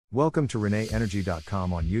Welcome to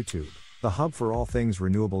ReneEnergy.com on YouTube, the hub for all things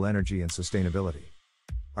renewable energy and sustainability.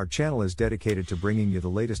 Our channel is dedicated to bringing you the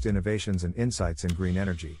latest innovations and insights in green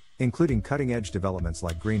energy, including cutting-edge developments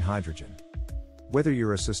like green hydrogen. Whether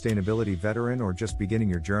you're a sustainability veteran or just beginning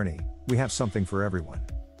your journey, we have something for everyone.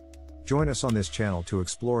 Join us on this channel to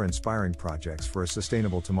explore inspiring projects for a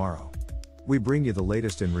sustainable tomorrow. We bring you the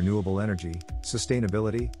latest in renewable energy,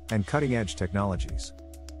 sustainability, and cutting-edge technologies.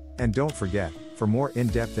 And don't forget, for more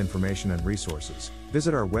in-depth information and resources,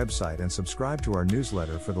 visit our website and subscribe to our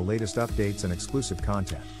newsletter for the latest updates and exclusive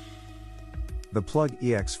content. The Plug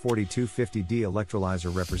EX-4250D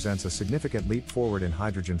electrolyzer represents a significant leap forward in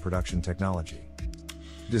hydrogen production technology.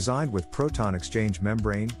 Designed with proton exchange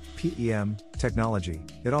membrane (PEM) technology,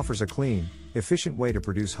 it offers a clean, efficient way to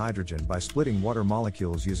produce hydrogen by splitting water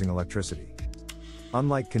molecules using electricity.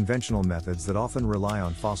 Unlike conventional methods that often rely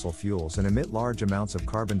on fossil fuels and emit large amounts of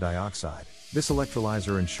carbon dioxide, this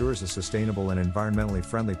electrolyzer ensures a sustainable and environmentally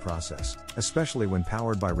friendly process, especially when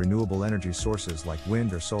powered by renewable energy sources like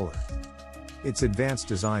wind or solar. Its advanced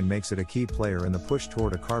design makes it a key player in the push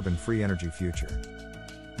toward a carbon-free energy future.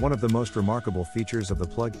 One of the most remarkable features of the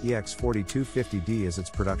Plug EX-4250D is its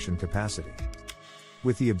production capacity.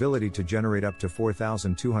 With the ability to generate up to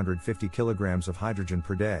 4,250 kilograms of hydrogen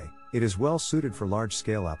per day, it is well suited for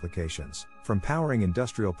large-scale applications, from powering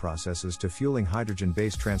industrial processes to fueling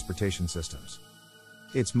hydrogen-based transportation systems.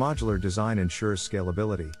 Its modular design ensures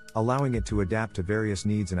scalability, allowing it to adapt to various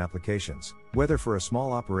needs and applications, whether for a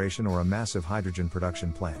small operation or a massive hydrogen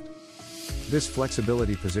production plant. This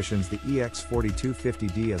flexibility positions the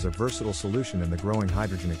EX-4250D as a versatile solution in the growing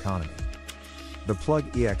hydrogen economy. The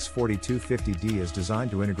Plug EX-4250D is designed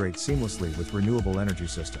to integrate seamlessly with renewable energy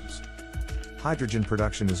systems. Hydrogen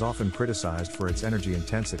production is often criticized for its energy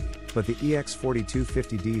intensity, but the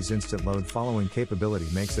EX-4250D's instant load following capability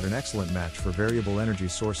makes it an excellent match for variable energy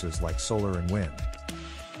sources like solar and wind.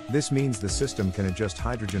 This means the system can adjust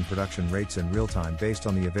hydrogen production rates in real time based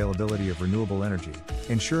on the availability of renewable energy,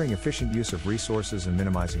 ensuring efficient use of resources and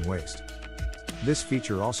minimizing waste. This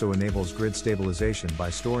feature also enables grid stabilization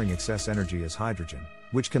by storing excess energy as hydrogen,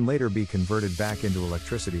 which can later be converted back into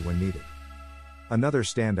electricity when needed. Another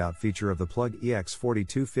standout feature of the Plug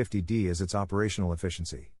EX-4250D is its operational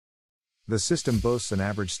efficiency. The system boasts an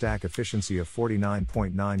average stack efficiency of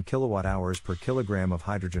 49.9 kWh per kilogram of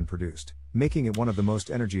hydrogen produced, making it one of the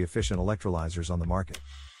most energy-efficient electrolyzers on the market.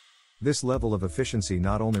 This level of efficiency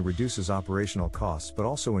not only reduces operational costs but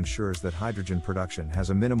also ensures that hydrogen production has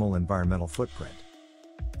a minimal environmental footprint.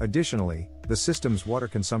 Additionally, the system's water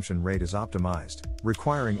consumption rate is optimized,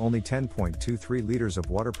 requiring only 10.23 liters of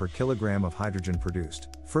water per kilogram of hydrogen produced,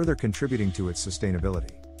 further contributing to its sustainability.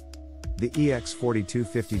 The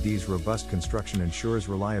EX-4250D's robust construction ensures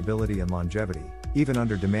reliability and longevity, even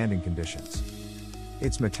under demanding conditions.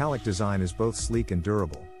 Its metallic design is both sleek and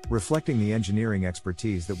durable, reflecting the engineering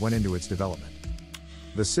expertise that went into its development.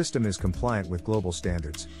 The system is compliant with global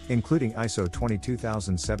standards, including ISO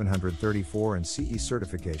 22734 and CE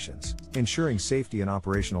certifications, ensuring safety and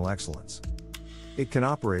operational excellence. It can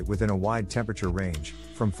operate within a wide temperature range,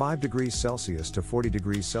 from 5 degrees Celsius to 40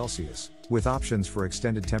 degrees Celsius, with options for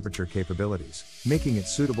extended temperature capabilities, making it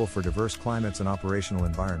suitable for diverse climates and operational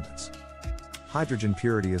environments. Hydrogen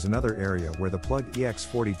purity is another area where the Plug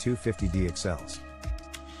EX-4250D excels.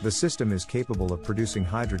 The system is capable of producing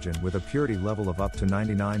hydrogen with a purity level of up to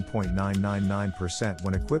 99.999%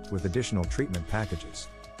 when equipped with additional treatment packages.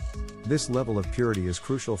 This level of purity is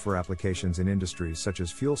crucial for applications in industries such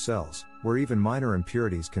as fuel cells, where even minor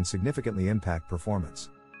impurities can significantly impact performance.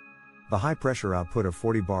 The high pressure output of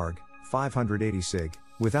 40 bar, 580 sig,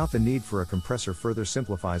 without the need for a compressor further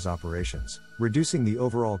simplifies operations, reducing the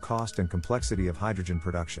overall cost and complexity of hydrogen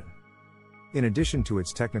production. In addition to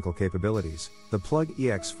its technical capabilities, the Plug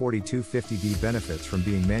EX-4250D benefits from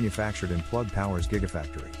being manufactured in Plug Power's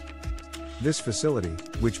Gigafactory. This facility,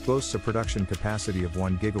 which boasts a production capacity of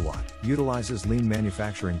 1 gigawatt, utilizes lean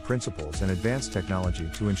manufacturing principles and advanced technology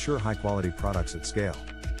to ensure high-quality products at scale.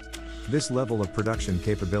 This level of production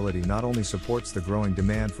capability not only supports the growing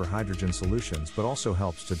demand for hydrogen solutions but also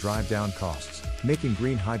helps to drive down costs, making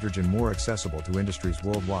green hydrogen more accessible to industries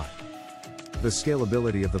worldwide. The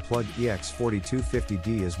scalability of the Plug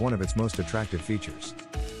EX-4250D is one of its most attractive features.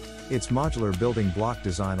 Its modular building block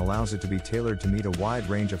design allows it to be tailored to meet a wide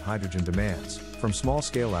range of hydrogen demands, from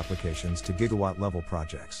small-scale applications to gigawatt-level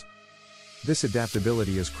projects. This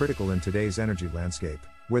adaptability is critical in today's energy landscape,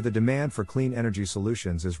 where the demand for clean energy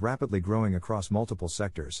solutions is rapidly growing across multiple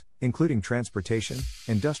sectors, including transportation,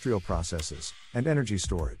 industrial processes, and energy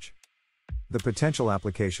storage. The potential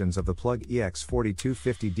applications of the Plug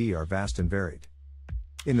EX-4250D are vast and varied.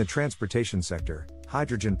 In the transportation sector,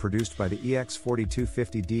 hydrogen produced by the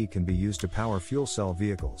EX-4250D can be used to power fuel cell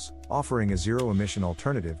vehicles, offering a zero-emission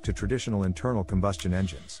alternative to traditional internal combustion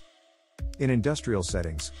engines. In industrial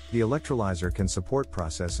settings, the electrolyzer can support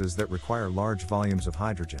processes that require large volumes of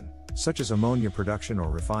hydrogen, such as ammonia production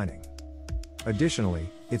or refining. Additionally,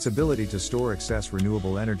 its ability to store excess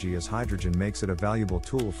renewable energy as hydrogen makes it a valuable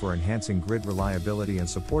tool for enhancing grid reliability and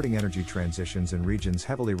supporting energy transitions in regions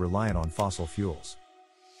heavily reliant on fossil fuels.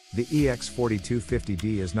 The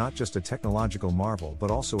EX-4250D is not just a technological marvel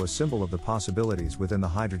but also a symbol of the possibilities within the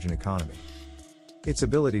hydrogen economy. Its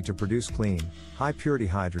ability to produce clean, high-purity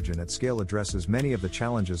hydrogen at scale addresses many of the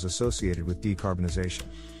challenges associated with decarbonization.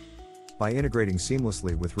 By integrating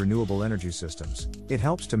seamlessly with renewable energy systems, it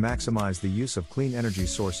helps to maximize the use of clean energy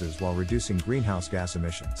sources while reducing greenhouse gas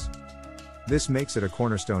emissions. This makes it a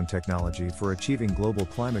cornerstone technology for achieving global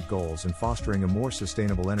climate goals and fostering a more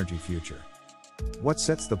sustainable energy future. What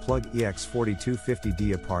sets the Plug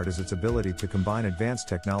EX-4250D apart is its ability to combine advanced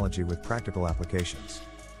technology with practical applications.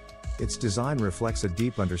 Its design reflects a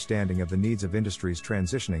deep understanding of the needs of industries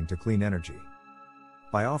transitioning to clean energy.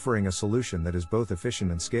 By offering a solution that is both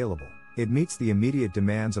efficient and scalable, it meets the immediate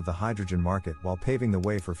demands of the hydrogen market while paving the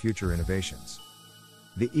way for future innovations.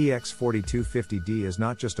 The EX-4250D is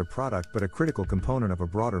not just a product but a critical component of a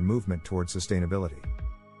broader movement towards sustainability.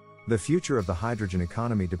 The future of the hydrogen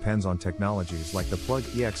economy depends on technologies like the Plug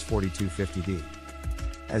EX-4250D.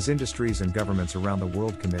 As industries and governments around the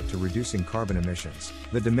world commit to reducing carbon emissions,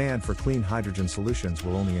 the demand for clean hydrogen solutions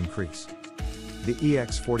will only increase. The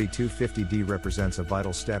EX-4250D represents a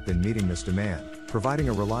vital step in meeting this demand, providing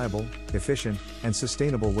a reliable, efficient, and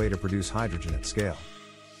sustainable way to produce hydrogen at scale.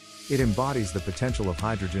 It embodies the potential of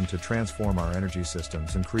hydrogen to transform our energy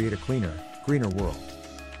systems and create a cleaner, greener world.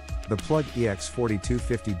 The Plug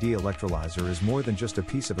EX-4250D electrolyzer is more than just a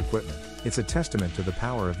piece of equipment, it's a testament to the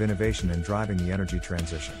power of innovation in driving the energy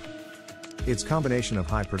transition. Its combination of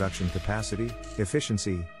high production capacity,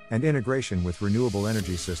 efficiency, and integration with renewable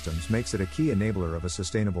energy systems makes it a key enabler of a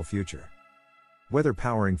sustainable future. Whether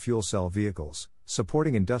powering fuel cell vehicles,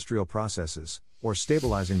 supporting industrial processes, or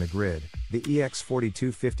stabilizing the grid, the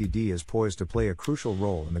EX-4250D is poised to play a crucial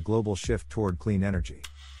role in the global shift toward clean energy.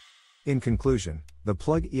 In conclusion, the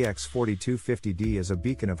Plug EX-4250D is a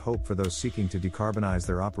beacon of hope for those seeking to decarbonize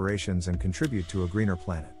their operations and contribute to a greener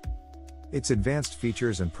planet. Its advanced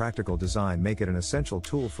features and practical design make it an essential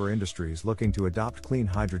tool for industries looking to adopt clean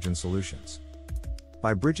hydrogen solutions.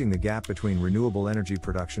 By bridging the gap between renewable energy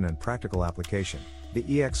production and practical application,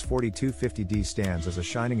 the EX-4250D stands as a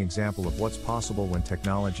shining example of what's possible when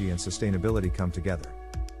technology and sustainability come together.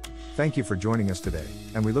 Thank you for joining us today,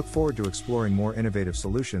 and we look forward to exploring more innovative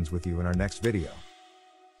solutions with you in our next video.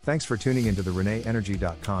 Thanks for tuning into the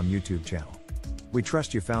ReneEnergy.com YouTube channel. We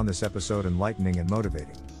trust you found this episode enlightening and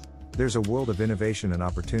motivating. There's a world of innovation and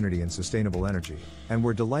opportunity in sustainable energy, and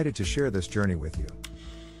we're delighted to share this journey with you.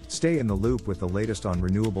 Stay in the loop with the latest on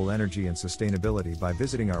renewable energy and sustainability by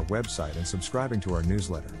visiting our website and subscribing to our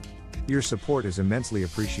newsletter. Your support is immensely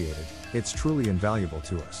appreciated, it's truly invaluable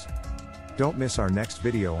to us. Don't miss our next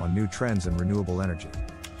video on new trends in renewable energy.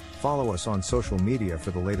 Follow us on social media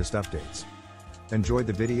for the latest updates. Enjoyed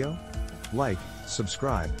the video? Like,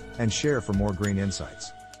 subscribe, and share for more green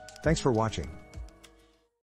insights. Thanks for watching.